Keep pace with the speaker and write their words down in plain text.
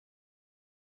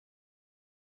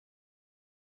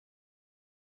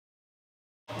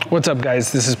What's up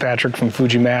guys, this is Patrick from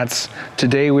Fuji Mats.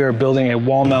 Today we are building a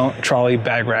wall mount trolley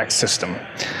bag rack system.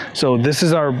 So this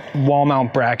is our wall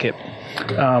mount bracket.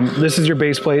 This is your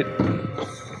base plate.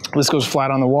 This goes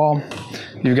flat on the wall.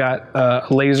 You've got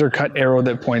a laser cut arrow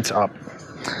that points up.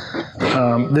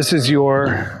 This is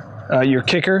your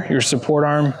kicker, your support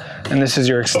arm, and this is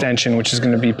your extension, which is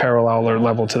going to be parallel or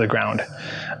level to the ground.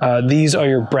 These are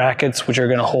your brackets, which are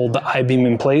going to hold the I-beam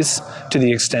in place to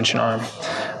the extension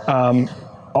arm.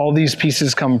 All these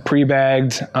pieces come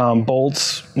pre-bagged,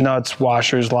 bolts, nuts,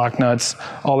 washers, lock nuts,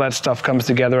 all that stuff comes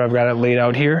together. I've got it laid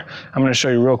out here. I'm going to show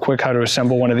you real quick how to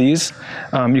assemble one of these.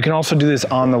 You can also do this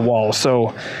on the wall.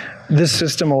 So this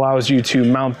system allows you to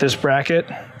mount this bracket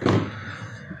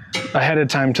ahead of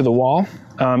time to the wall.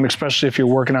 Especially if you're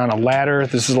working on a ladder.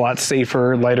 This is a lot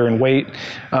safer, lighter in weight.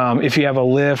 If you have a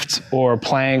lift or a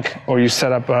plank, or you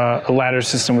set up a ladder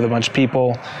system with a bunch of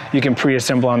people, you can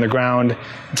pre-assemble on the ground.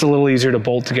 It's a little easier to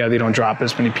bolt together. You don't drop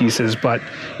as many pieces, but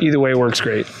either way works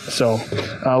great. So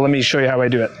let me show you how I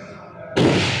do it.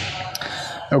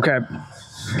 Okay,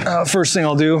 first thing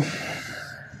I'll do,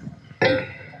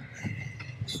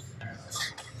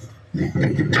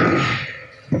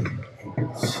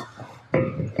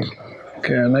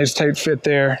 okay, a nice tight fit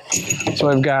there. So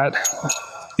I've got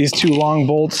these two long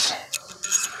bolts.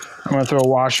 I'm gonna throw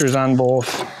washers on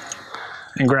both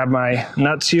and grab my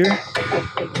nuts here.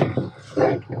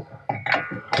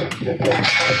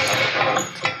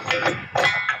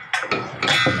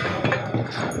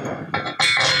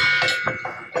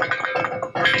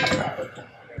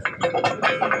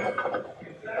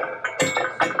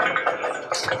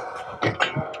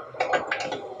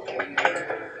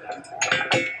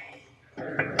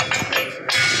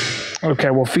 Okay,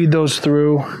 we'll feed those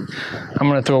through. I'm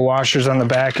gonna throw washers on the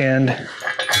back end.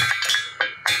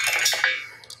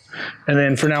 And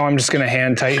then for now, I'm just gonna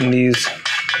hand tighten these.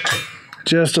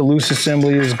 Just a loose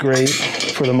assembly is great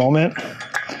for the moment.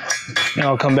 And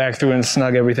I'll come back through and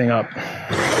snug everything up.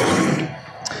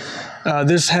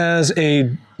 This has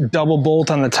a double bolt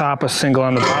on the top, a single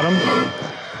on the bottom.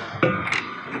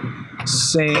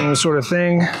 Same sort of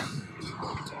thing.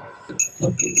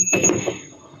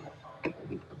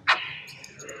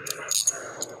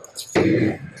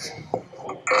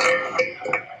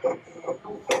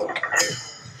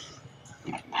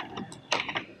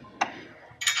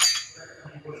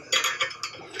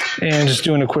 And just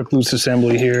doing a quick loose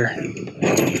assembly here.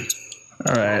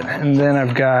 All right, and then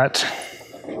I've got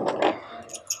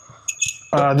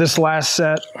this last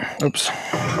set, oops.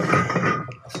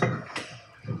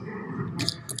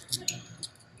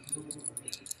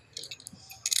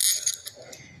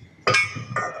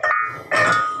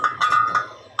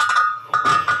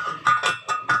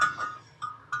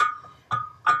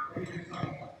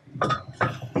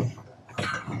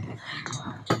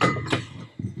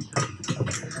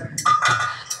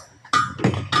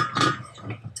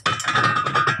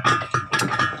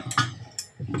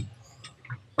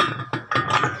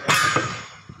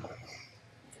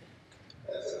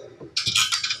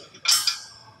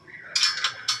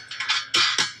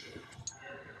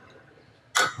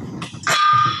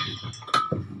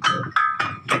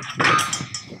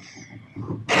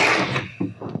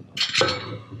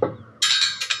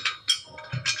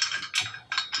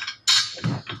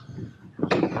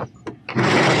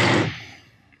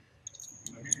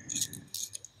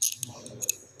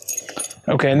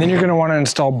 Okay, and then you're gonna wanna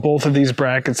install both of these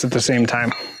brackets at the same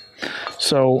time.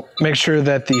 So make sure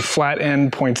that the flat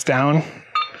end points down.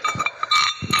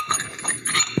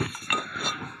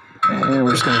 And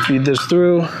we're just gonna feed this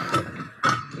through.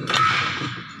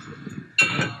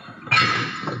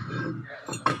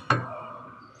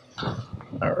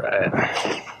 All right.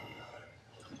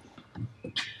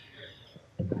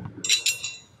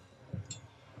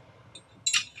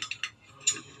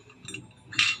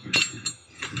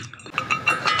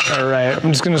 All right,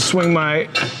 I'm just gonna swing my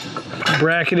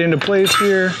bracket into place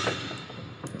here.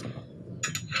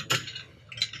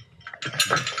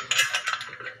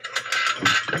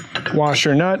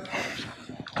 Washer nut.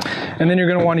 And then you're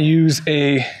gonna wanna use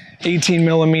a 18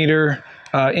 millimeter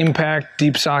impact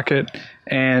deep socket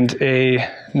and a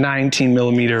 19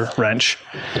 millimeter wrench.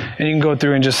 And you can go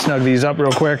through and just snug these up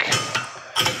real quick.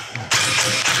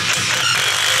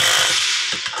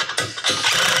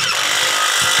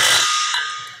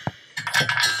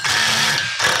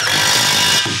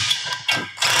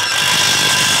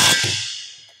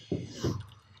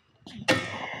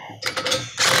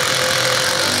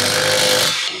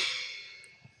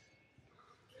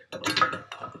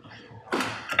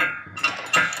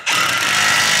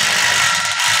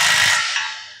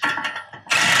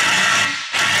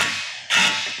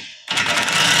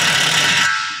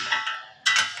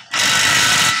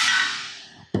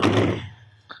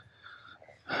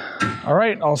 All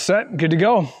right, all set, good to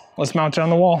go. Let's mount it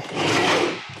on the wall.